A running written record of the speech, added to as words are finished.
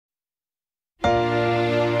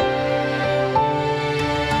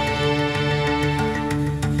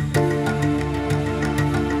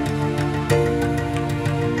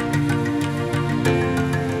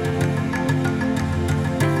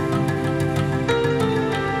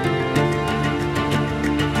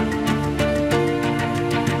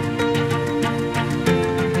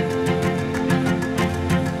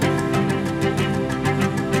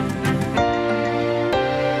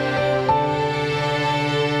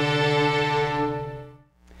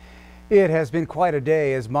It has been quite a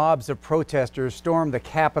day as mobs of protesters stormed the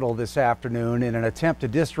Capitol this afternoon in an attempt to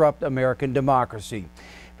disrupt American democracy.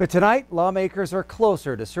 But tonight, lawmakers are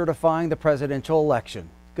closer to certifying the presidential election.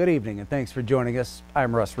 Good evening and thanks for joining us.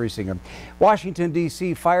 I'm Russ Riesinger. Washington,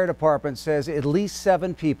 D.C. Fire Department says at least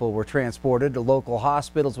 7 people were transported to local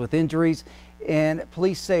hospitals with injuries, and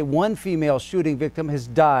police say one female shooting victim has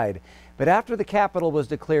died. But after the Capitol was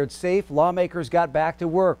declared safe, lawmakers got back to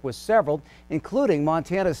work with several, including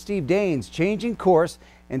Montana's Steve Daines, changing course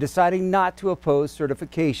and deciding not to oppose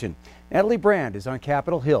certification. Natalie Brand is on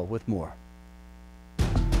Capitol Hill with more.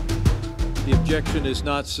 The objection is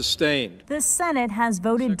not sustained. The Senate has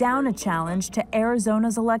voted down a challenge to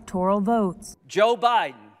Arizona's electoral votes. Joe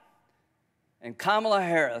Biden and Kamala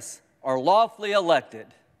Harris are lawfully elected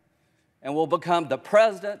and will become the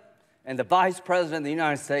president and the vice president of the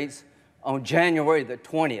United States on January the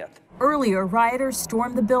 20th. Earlier, rioters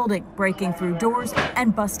stormed the building, breaking through doors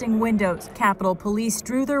and busting windows. Capitol Police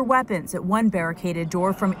drew their weapons at one barricaded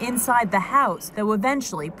door from inside the House, though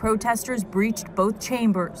eventually protesters breached both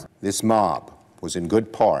chambers. This mob was in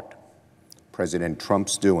good part President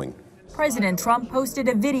Trump's doing. President Trump posted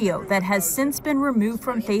a video that has since been removed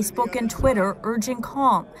from Facebook and Twitter, urging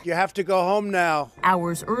calm. You have to go home now.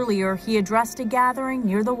 Hours earlier, he addressed a gathering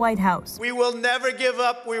near the White House. We will never give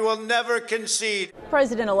up. We will never concede.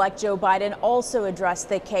 President-elect Joe Biden also addressed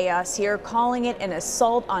the chaos here, calling it an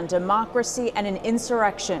assault on democracy and an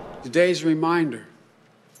insurrection. Today's reminder,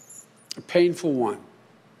 a painful one,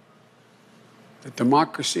 that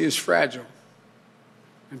democracy is fragile,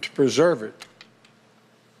 and to preserve it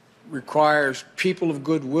requires people of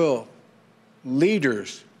goodwill,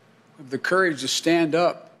 leaders with the courage to stand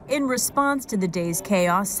up. In response to the day's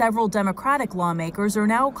chaos, several Democratic lawmakers are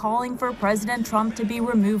now calling for President Trump to be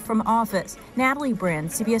removed from office. Natalie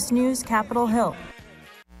Brand, CBS News, Capitol Hill.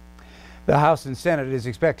 The House and Senate is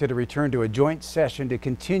expected to return to a joint session to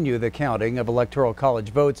continue the counting of Electoral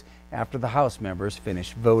College votes after the House members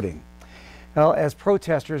finish voting. Well, as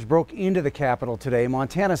protesters broke into the Capitol today,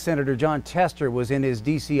 Montana Senator Jon Tester was in his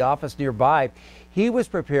D.C. office nearby. He was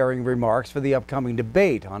preparing remarks for the upcoming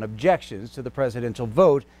debate on objections to the presidential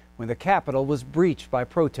vote when the Capitol was breached by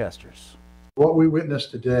protesters. What we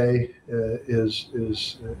witnessed today is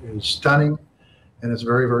stunning, and it's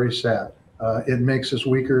very, very sad. It makes us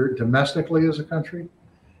weaker domestically as a country,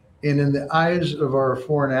 and in the eyes of our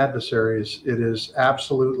foreign adversaries, it is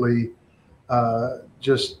absolutely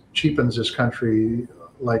just cheapens this country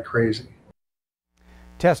like crazy.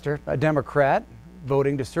 Tester, a Democrat,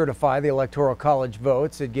 voting to certify the Electoral College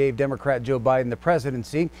votes. It gave Democrat Joe Biden the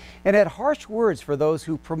presidency and had harsh words for those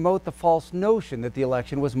who promote the false notion that the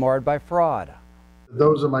election was marred by fraud.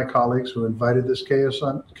 Those are my colleagues who invited this chaos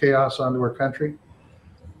onto our country.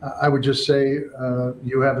 I would just say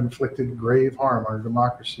you have inflicted grave harm on our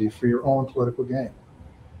democracy for your own political gain.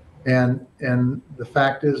 And the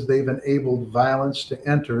fact is they've enabled violence to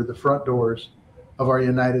enter the front doors of our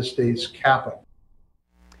United States Capitol.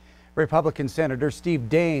 Republican Senator Steve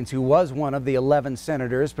Daines, who was one of the 11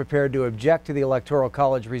 senators prepared to object to the Electoral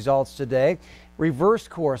College results today,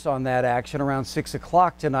 reversed course on that action around 6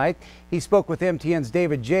 o'clock tonight. He spoke with MTN's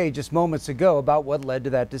David Jay just moments ago about what led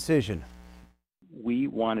to that decision. We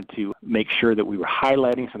wanted to make sure that we were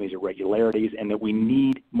highlighting some of these irregularities and that we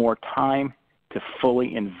need more time to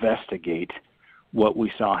fully investigate what we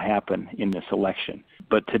saw happen in this election.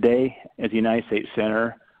 But today, as a United States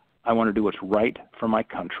Senator, I want to do what's right for my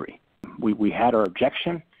country. We had our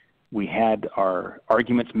objection. We had our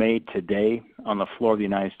arguments made today on the floor of the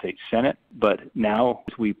United States Senate. But now,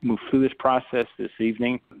 as we move through this process this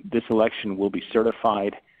evening, this election will be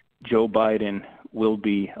certified. Joe Biden will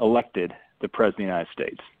be elected the President of the United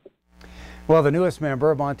States. Well, the newest member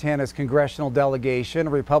of Montana's congressional delegation,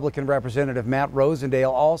 Republican Representative Matt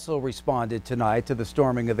Rosendale, also responded tonight to the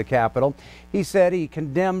storming of the Capitol. He said he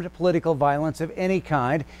condemned political violence of any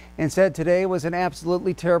kind and said today was an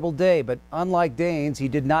absolutely terrible day. But unlike Daines, he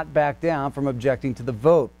did not back down from objecting to the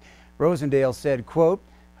vote. Rosendale said, quote,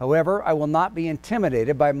 "However, I will not be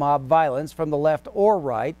intimidated by mob violence from the left or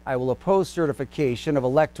right. I will oppose certification of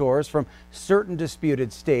electors from certain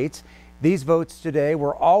disputed states. These votes today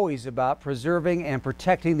were always about preserving and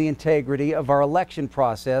protecting the integrity of our election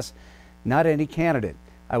process, not any candidate.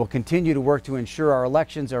 I will continue to work to ensure our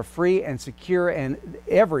elections are free and secure and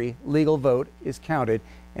every legal vote is counted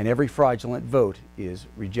and every fraudulent vote is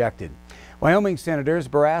rejected." Wyoming Senators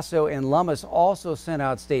Barrasso and Lummis also sent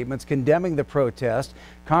out statements condemning the protest.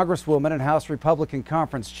 Congresswoman and House Republican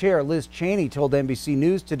Conference Chair Liz Cheney told NBC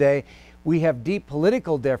News today, "We have deep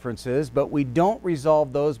political differences, but we don't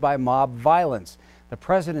resolve those by mob violence. The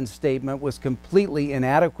president's statement was completely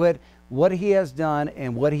inadequate. What he has done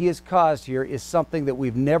and what he has caused here is something that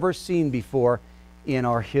we've never seen before in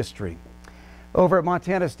our history. Over at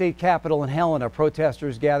Montana State Capitol in Helena,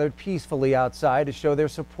 protesters gathered peacefully outside to show their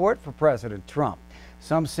support for President Trump.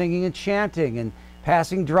 Some singing and chanting and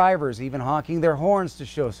passing drivers, even honking their horns to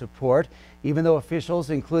show support. Even though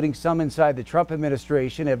officials, including some inside the Trump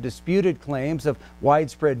administration, have disputed claims of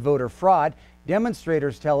widespread voter fraud,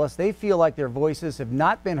 demonstrators tell us they feel like their voices have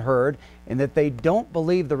not been heard and that they don't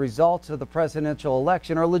believe the results of the presidential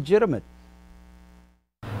election are legitimate.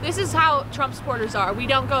 This is how Trump supporters are. We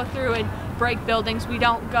don't go through and break buildings. We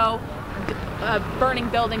don't go burning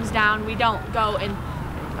buildings down. We don't go and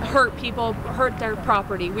hurt people, hurt their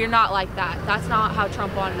property. We're not like that. That's not how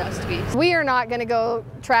Trump wanted us to be. We are not going to go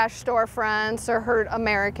trash storefronts or hurt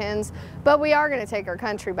Americans, but we are going to take our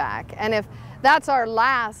country back. And if that's our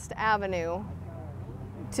last avenue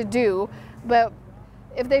to do, but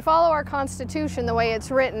if they follow our Constitution the way it's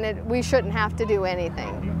written, we shouldn't have to do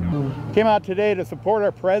anything. Came out today to support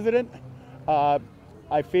our president.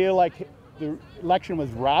 I feel like the election was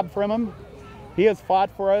robbed from him. He has fought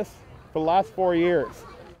for us for the last 4 years.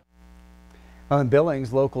 In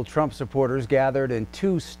Billings, local Trump supporters gathered in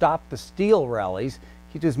 2 Stop the Steal rallies.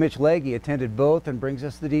 Q2's Mitch Legge attended both and brings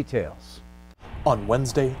us the details. On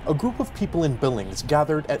Wednesday, a group of people in Billings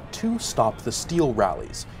gathered at 2 Stop the Steal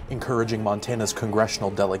rallies, encouraging Montana's congressional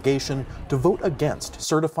delegation to vote against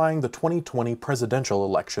certifying the 2020 presidential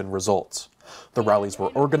election results. The rallies were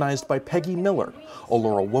organized by Peggy Miller, a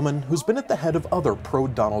Laurel woman who's been at the head of other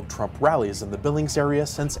pro-Donald Trump rallies in the Billings area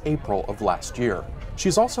since April of last year.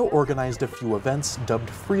 She's also organized a few events dubbed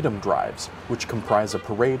Freedom Drives, which comprise a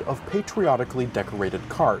parade of patriotically decorated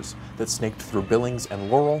cars that snaked through Billings and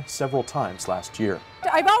Laurel several times last year.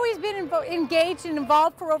 I've always been engaged and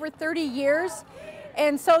involved for over 30 years,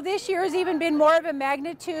 and so this year has even been more of a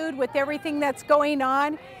magnitude with everything that's going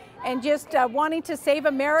on, and just wanting to save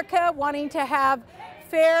America, wanting to have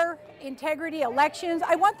fair, integrity elections.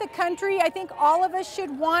 I want the country, I think all of us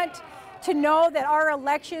should want to know that our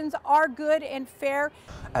elections are good and fair.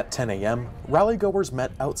 At 10 a.m., rally-goers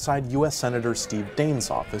met outside U.S. Senator Steve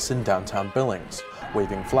Daines' office in downtown Billings,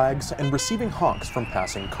 waving flags and receiving honks from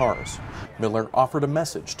passing cars. Miller offered a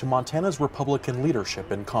message to Montana's Republican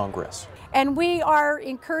leadership in Congress. And we are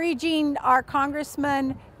encouraging our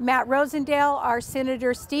Congressman Matt Rosendale, our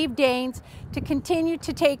Senator Steve Daines, to continue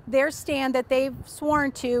to take their stand that they've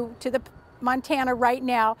sworn to the Montana right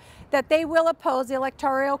now, that they will oppose the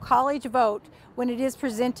Electoral College vote when it is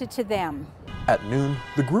presented to them. At noon,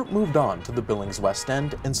 the group moved on to the Billings West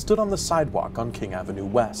End and stood on the sidewalk on King Avenue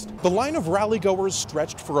West. The line of rally-goers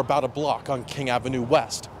stretched for about a block on King Avenue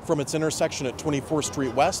West, from its intersection at 24th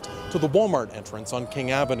Street West to the Walmart entrance on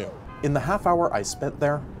King Avenue. In the half hour I spent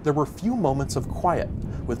there were few moments of quiet,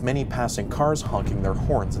 with many passing cars honking their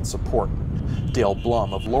horns in support. Dale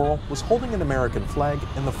Blum of Laurel was holding an American flag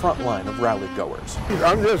in the front line of rally-goers.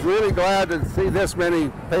 I'm just really glad to see this many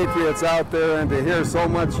patriots out there and to hear so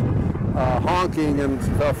much honking and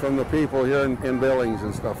stuff from the people here in Billings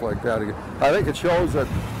and stuff like that. I think it shows that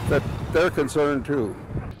they're concerned too.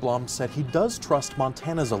 Blum said he does trust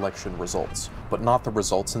Montana's election results, but not the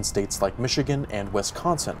results in states like Michigan and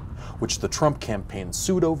Wisconsin, which the Trump campaign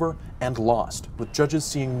sued over and lost, with judges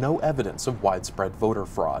seeing no evidence of widespread voter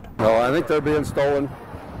fraud. No, I think they're being stolen.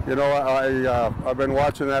 You know, I've been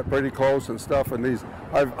watching that pretty close and stuff, and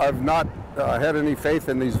I've not had any faith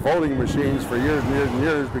in these voting machines for years and years and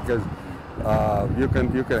years, because you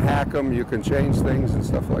can hack them, you can change things and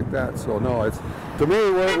stuff like that. So no, it's, to me,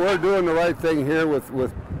 we're doing the right thing here with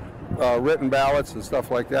written ballots and stuff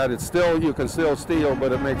like that. It's still, you can still steal,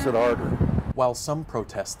 but it makes it harder. While some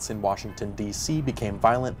protests in Washington, D.C. became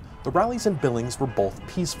violent, the rallies in Billings were both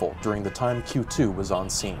peaceful during the time Q2 was on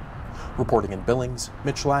scene. Reporting in Billings,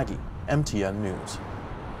 Mitch Legge, MTN News.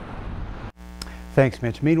 Thanks,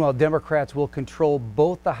 Mitch. Meanwhile, Democrats will control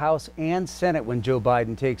both the House and Senate when Joe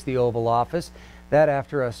Biden takes the Oval Office. That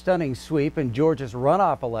after a stunning sweep in Georgia's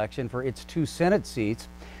runoff election for its 2 Senate seats.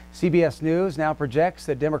 CBS News now projects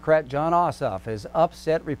that Democrat Jon Ossoff has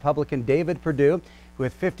upset Republican David Perdue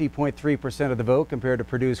with 50.3% of the vote compared to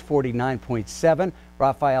Perdue's 49.7%.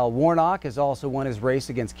 Raphael Warnock has also won his race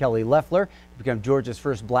against Kelly Loeffler to become Georgia's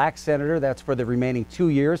first black senator. That's for the remaining 2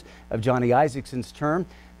 years of Johnny Isakson's term.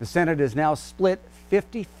 The Senate is now split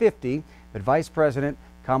 50-50, but Vice President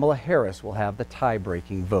Kamala Harris will have the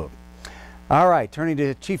tie-breaking vote. All right, turning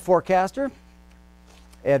to Chief Forecaster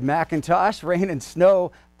Ed McIntosh. Rain and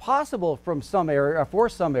snow possible from some area, for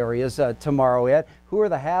some areas tomorrow, Ed. who are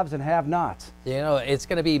the haves and have-nots? You know, it's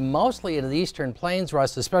going to be mostly in the eastern plains,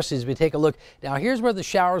 Russ, especially as we take a look. Now, here's where the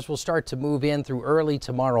showers will start to move in through early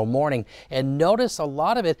tomorrow morning. And notice a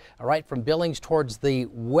lot of it, all right, from Billings towards the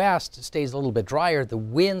west stays a little bit drier. The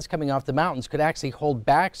winds coming off the mountains could actually hold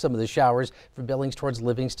back some of the showers from Billings towards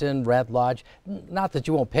Livingston, Red Lodge. Not that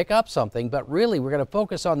you won't pick up something, but really we're going to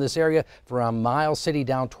focus on this area from Miles City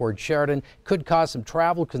down towards Sheridan. Could cause some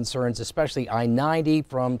travel concerns, especially I-90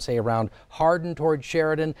 from, say, around Hardin towards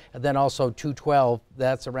Sheridan, and then also 212,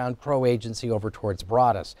 that's around Crow Agency over towards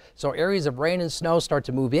Broadus. So areas of rain and snow start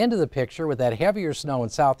to move into the picture with that heavier snow in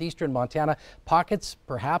southeastern Montana, pockets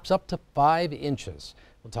perhaps up to 5 inches.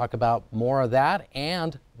 We'll talk about more of that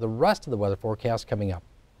and the rest of the weather forecast coming up.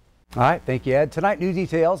 All right, thank you, Ed. Tonight, new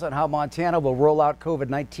details on how Montana will roll out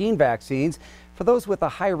COVID-19 vaccines for those with a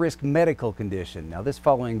high-risk medical condition. Now, this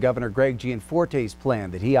following Governor Greg Gianforte's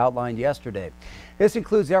plan that he outlined yesterday. This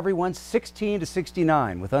includes everyone 16 to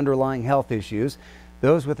 69 with underlying health issues.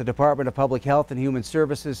 Those with the Department of Public Health and Human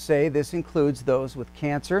Services say this includes those with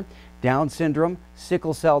cancer, Down syndrome,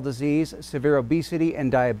 sickle cell disease, severe obesity, and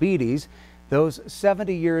diabetes. Those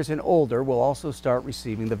 70 years and older will also start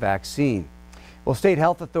receiving the vaccine. Well, state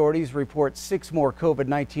health authorities report 6 more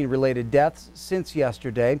COVID-19 related deaths since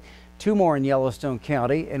yesterday, 2 more in Yellowstone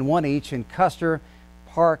County and 1 each in Custer,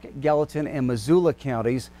 Park, Gallatin, and Missoula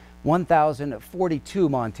counties. 1,042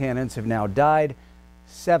 Montanans have now died.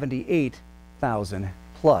 78,000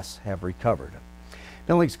 plus have recovered.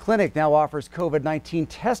 Billings Clinic now offers COVID-19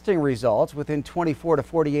 testing results within 24 to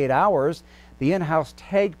 48 hours. The in-house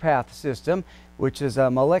TagPath system, which is a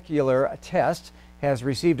molecular test, has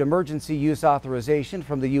received emergency use authorization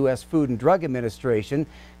from the U.S. Food and Drug Administration.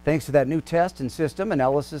 Thanks to that new test and system,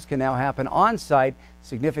 analysis can now happen on-site,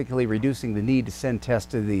 significantly reducing the need to send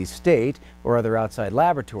tests to the state or other outside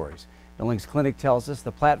laboratories. Billings Clinic tells us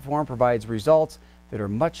the platform provides results that are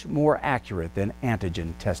much more accurate than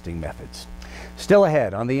antigen testing methods. Still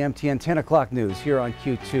ahead on the MTN 10 o'clock news here on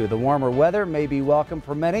Q2. The warmer weather may be welcome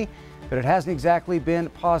for many, but it hasn't exactly been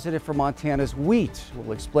positive for Montana's wheat.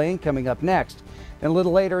 We'll explain coming up next. And a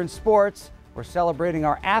little later in sports, we're celebrating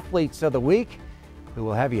our athletes of the week, who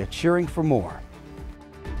will have you cheering for more.